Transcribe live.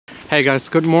Hey guys,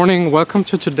 good morning. Welcome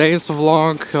to today's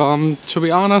vlog. To be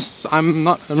honest, I'm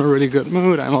not in a really good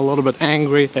mood. I'm a little bit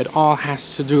angry. It all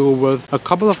has to do with a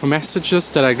couple of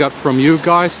messages that I got from you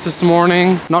guys this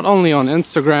morning. Not only on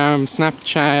Instagram,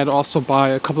 Snapchat, also by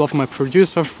a couple of my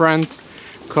producer friends.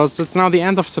 Because it's now the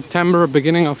end of September,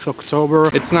 beginning of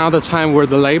October. It's now the time where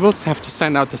the labels have to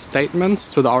send out the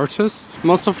statements to the artists.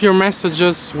 Most of your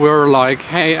messages were like,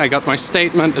 hey, I got my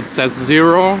statement, it says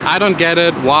 0. I don't get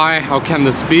it, why, how can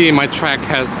this be? My track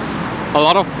has a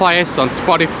lot of plays on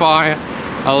Spotify,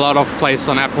 a lot of plays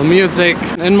on Apple Music.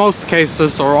 In most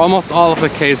cases, or almost all of the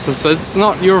cases, it's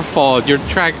not your fault. Your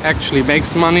track actually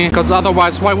makes money, because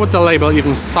otherwise, why would the label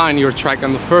even sign your track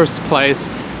in the first place?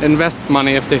 Invest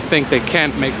money if they think they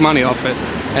can't make money off it.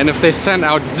 And if they send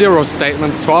out 0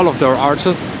 statements to all of their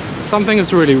artists, something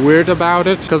is really weird about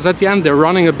it, because at the end they're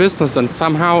running a business and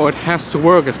somehow it has to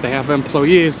work if they have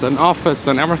employees and office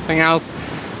and everything else.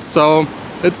 So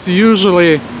it's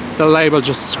usually the label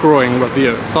just screwing with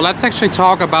you. So let's actually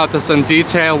talk about this in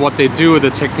detail, what they do,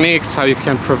 the techniques, how you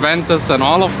can prevent this and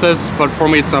all of this. But for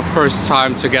me, it's the first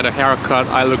time to get a haircut.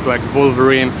 I look like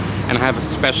Wolverine and I have a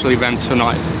special event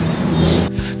tonight.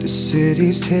 The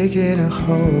city's taking a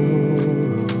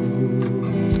hold.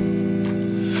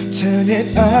 Turn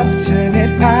it up, turn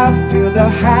it out. Feel the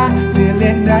high, feel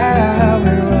it now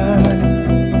and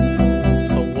run.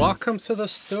 So welcome to the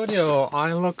studio.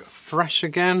 I look fresh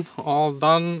again, all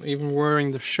done, even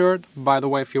wearing the shirt. By the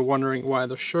way, if you're wondering why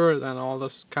the shirt and all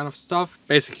this kind of stuff,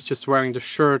 basically just wearing the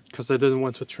shirt because I didn't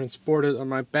want to transport it on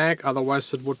my back,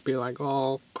 otherwise it would be like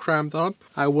all cramped up.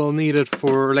 I will need it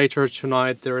for later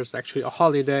tonight. There is actually a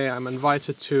holiday I'm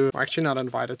invited to, or actually not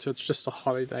invited to, it's just a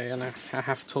holiday and I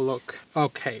have to look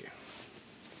okay,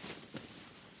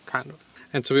 kind of.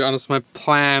 And to be honest, my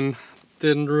plan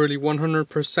didn't really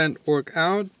 100% work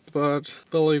out, but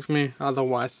believe me,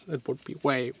 otherwise it would be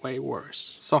way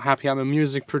worse. So happy I'm a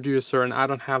music producer and I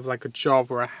don't have like a job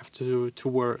where I have to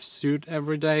wear a suit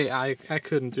every day. I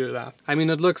couldn't do that. I mean,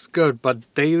 it looks good,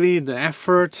 but daily, the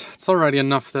effort, it's already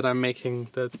enough that I'm making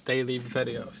the daily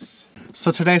videos.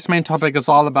 So today's main topic is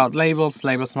all about labels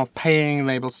not paying,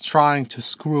 labels trying to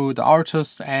screw the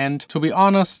artist, and to be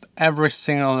honest, every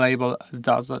single label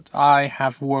does it. I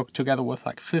have worked together with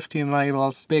like 15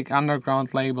 labels, big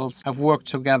underground labels. I've worked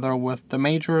together with the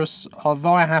majors,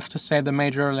 although I have to say the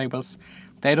major labels,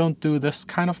 they don't do this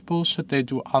kind of bullshit, they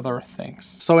do other things.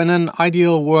 So in an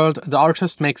ideal world, the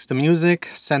artist makes the music,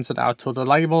 sends it out to the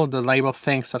label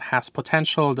thinks it has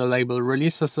potential, the label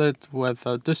releases it with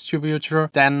a distributor.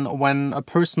 Then when a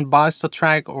person buys the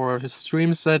track or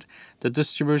streams it, the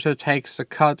distributor takes a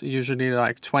cut, usually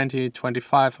like 20,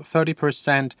 25,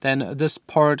 30%. Then this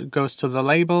part goes to the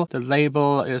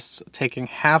label is taking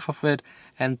half of it,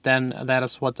 and then that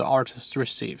is what the artist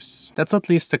receives. That's at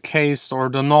least the case, or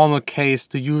the normal case,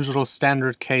 the usual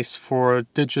standard case for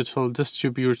digital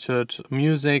distributed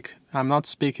music. I'm not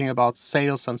speaking about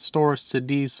sales and stores,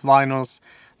 CDs, vinyls.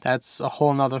 That's a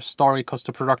whole nother story because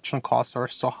the production costs are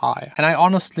so high. And I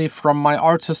honestly, from my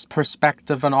artist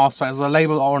perspective and also as a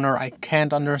label owner, I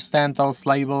can't understand those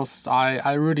labels.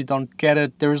 I really don't get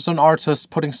it. There's an artist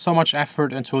putting so much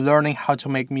effort into learning how to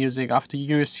make music. After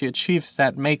years, he achieves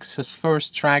that, makes his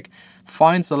first track,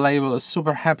 finds a label, is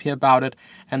super happy about it,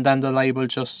 and then the label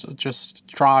just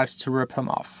tries to rip him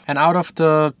off. And out of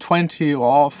the 20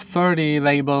 or 30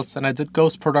 labels, and I did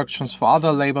ghost productions for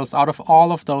other labels, out of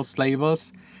all of those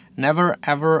labels, never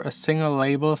ever a single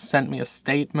label sent me a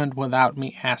statement without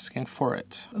me asking for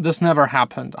it. This never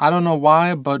happened. I don't know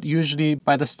why, but usually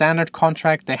by the standard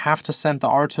contract, they have to send the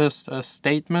artist a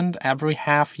statement every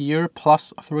half year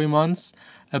plus 3 months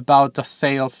about the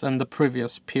sales in the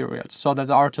previous period, so that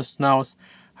the artist knows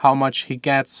how much he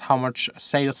gets, how much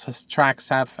sales his tracks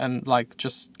have, and like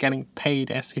just getting paid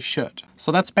as he should.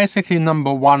 So that's basically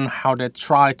number one, how they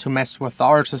try to mess with the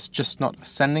artist, just not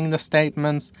sending the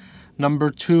statements.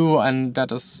 Number two, and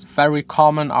that is very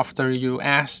common, after you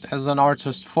asked as an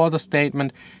artist for the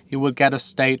statement, you will get a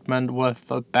statement with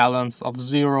a balance of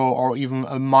 0 or even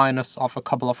a minus of a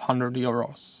couple of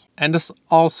 €100. And this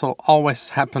also always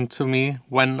happened to me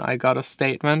when I got a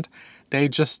statement. They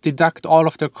just deduct all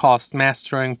of their costs,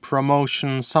 mastering,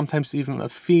 promotion, sometimes even a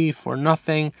fee for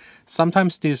nothing.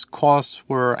 Sometimes these costs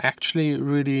were actually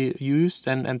really used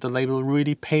and the label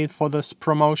really paid for this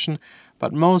promotion.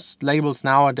 But most labels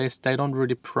nowadays, they don't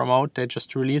really promote, they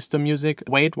just release the music.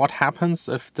 Wait, what happens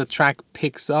if the track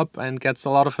picks up and gets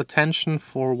a lot of attention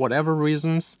for whatever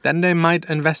reasons? Then they might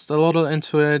invest a little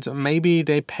into it. Maybe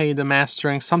they pay the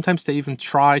mastering. Sometimes they even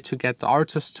try to get the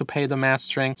artist to pay the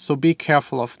mastering. So be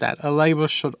careful of that. A label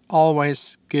should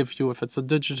always give you, if it's a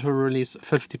digital release,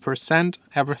 50%.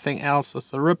 Everything else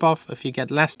is a ripoff. If you get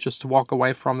less, just walk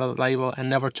away from the label and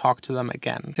never talk to them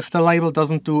again. If the label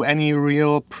doesn't do any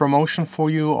real promotion for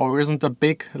you or isn't a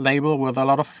big label with a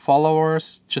lot of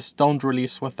followers, just don't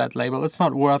release with that label. It's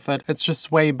not worth it. It's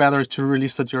just way better to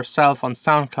release it yourself on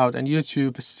SoundCloud and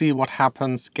YouTube, see what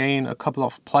happens, gain a couple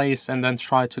of plays, and then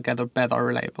try to get a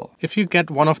better label. If you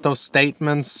get one of those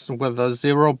statements with a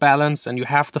zero balance and you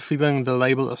have the feeling the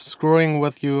label is screwing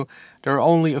with you, there are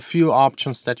only a few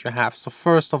options that you have. So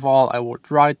first of all, I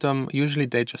would write them. Usually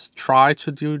they just try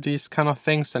to do these kind of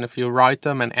things, and if you write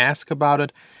them and ask about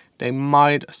it, they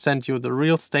might send you the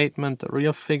real statement, the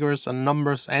real figures and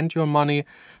numbers and your money.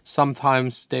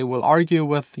 Sometimes they will argue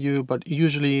with you, but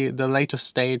usually the later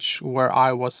stage where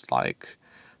I was like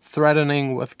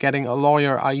threatening with getting a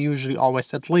lawyer, I usually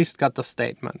always at least got the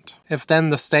statement. If then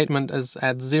the statement is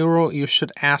at zero, you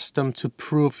should ask them to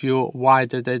prove you why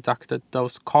they deducted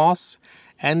those costs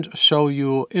and show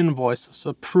you invoices,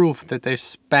 a proof that they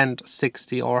spent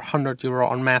 60 or 100 euro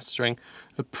on mastering,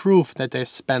 a proof that they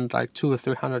spent like 200 or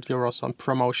 300 euros on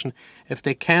promotion. If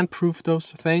they can't prove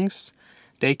those things,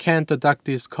 they can't deduct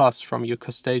these costs from you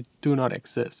because they do not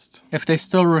exist. If they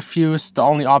still refuse, the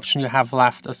only option you have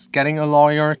left is getting a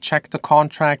lawyer, check the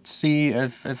contract, see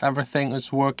if everything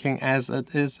is working as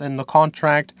it is in the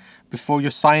contract. Before you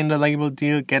sign the label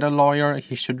deal, get a lawyer.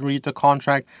 He should read the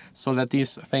contract so that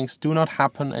these things do not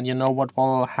happen and you know what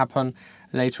will happen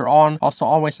later on. Also,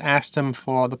 always ask them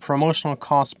for the promotional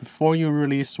costs before you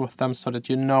release with them so that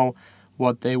you know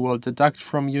what they will deduct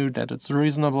from you, that it's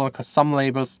reasonable, because some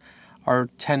labels are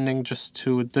tending just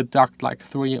to deduct like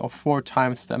 3 or 4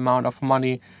 times the amount of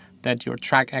money that your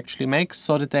track actually makes,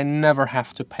 so that they never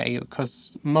have to pay you,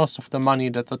 because most of the money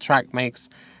that the track makes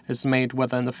is made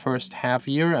within the first half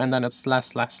year, and then it's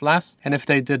less. And if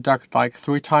they deduct like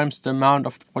 3 times the amount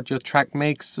of what your track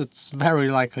makes, it's very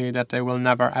likely that they will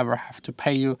never ever have to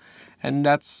pay you. And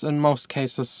that's in most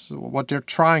cases what they're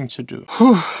trying to do.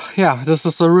 Yeah, this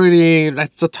is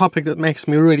that's a topic that makes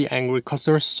me really angry, because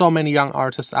there are so many young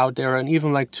artists out there, and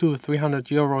even like 200-300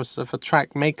 euros if a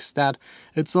track makes that,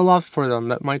 it's a lot for them.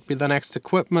 That might be the next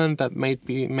equipment, that might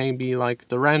be maybe like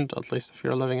the rent, at least if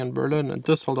you're living in Berlin. And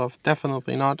Düsseldorf,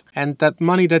 definitely not. And that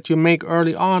money that you make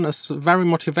early on is very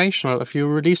motivational. If you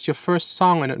release your first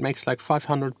song and it makes like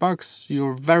 500 bucks,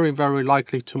 you're very, very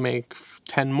likely to make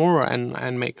 10 more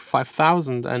and make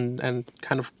 5,000 and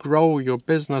kind of grow your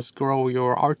business, grow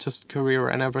your artist career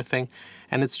and everything.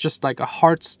 And it's just like a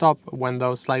hard stop when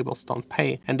those labels don't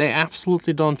pay. And they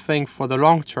absolutely don't think for the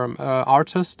long term.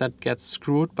 Artist that gets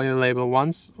screwed by a label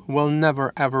once will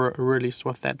never ever release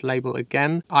with that label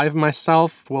again. I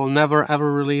myself will never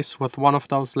ever release with one of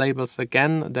those labels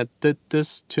again that did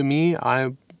this to me.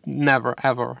 Never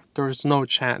ever. There's no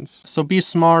chance. So be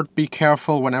smart, be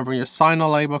careful whenever you sign a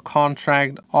label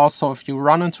contract. Also, if you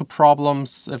run into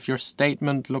problems, if your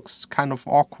statement looks kind of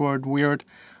awkward, weird,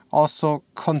 also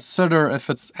consider if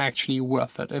it's actually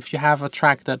worth it. If you have a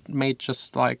track that made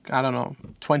just like, I don't know,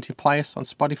 20 plays on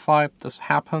Spotify, this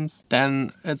happens,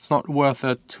 then it's not worth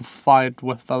it to fight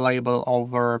with the label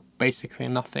over basically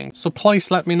nothing. So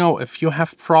please let me know if you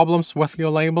have problems with your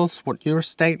labels, what your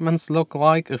statements look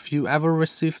like, if you ever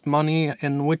received money,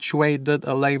 in which way did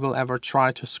a label ever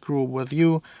try to screw with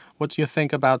you. What do you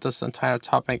think about this entire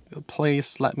topic?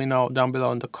 Please let me know down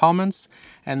below in the comments.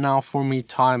 And now for me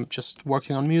time just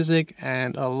working on music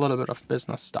and a little bit of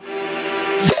business stuff.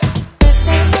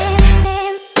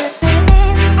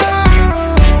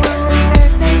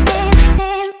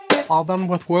 All done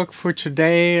with work for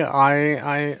today.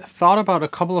 I thought about a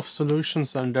couple of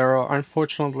solutions, and there are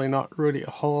unfortunately not really a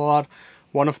whole lot.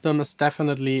 One of them is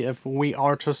definitely, if we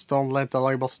artists don't let the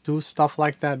labels do stuff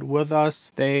like that with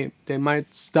us, they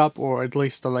might stop, or at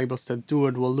least the labels that do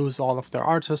it will lose all of their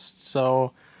artists.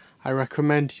 So I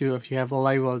recommend you, if you have a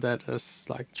label that is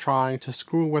like trying to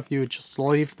screw with you, just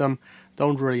leave them.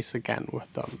 Don't release again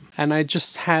with them. And I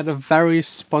just had a very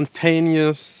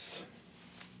spontaneous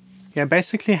Yeah,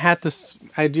 basically had this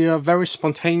idea very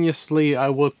spontaneously. I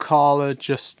will call it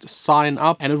just Sign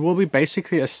Up, and it will be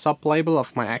basically a sub-label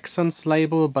of my AXSENS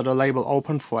label, but a label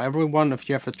open for everyone. If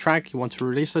you have a track, you want to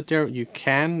release it there, you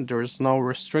can. There is no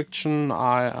restriction,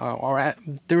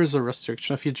 there is a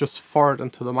restriction. If you just fart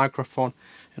into the microphone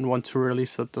and want to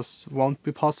release it, this won't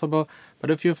be possible. But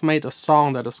if you've made a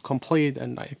song that is complete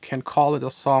and I can call it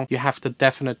a song, you have the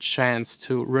definite chance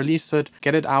to release it,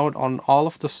 get it out on all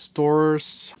of the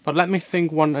stores. But let me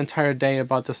think one entire day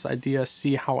about this idea,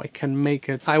 see how I can make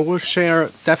it. I will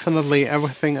share definitely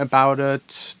everything about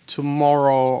it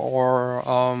tomorrow, or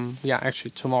yeah,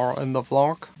 actually tomorrow in the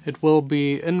vlog. It will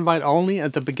be invite only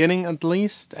at the beginning at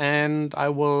least, and I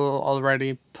will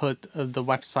already put the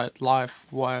website live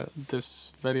while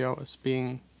this video is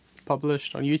being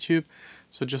published on YouTube.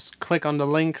 So just click on the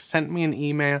link, send me an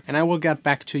email, and I will get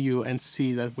back to you and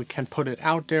see that we can put it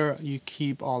out there. You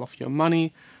keep all of your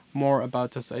money. More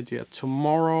about this idea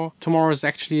tomorrow. Tomorrow is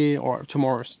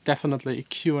definitely a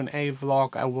Q&A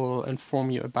vlog. I will inform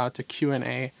you about the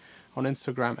Q&A on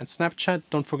Instagram and Snapchat.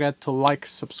 Don't forget to like,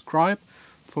 subscribe.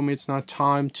 For me, it's now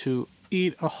time to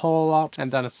eat a whole lot,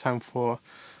 and then it's time for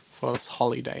this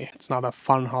holiday. It's not a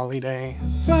fun holiday.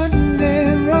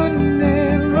 Running,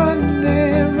 running,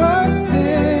 running,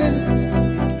 running.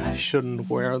 I shouldn't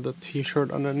wear the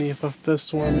t-shirt underneath of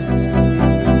this one.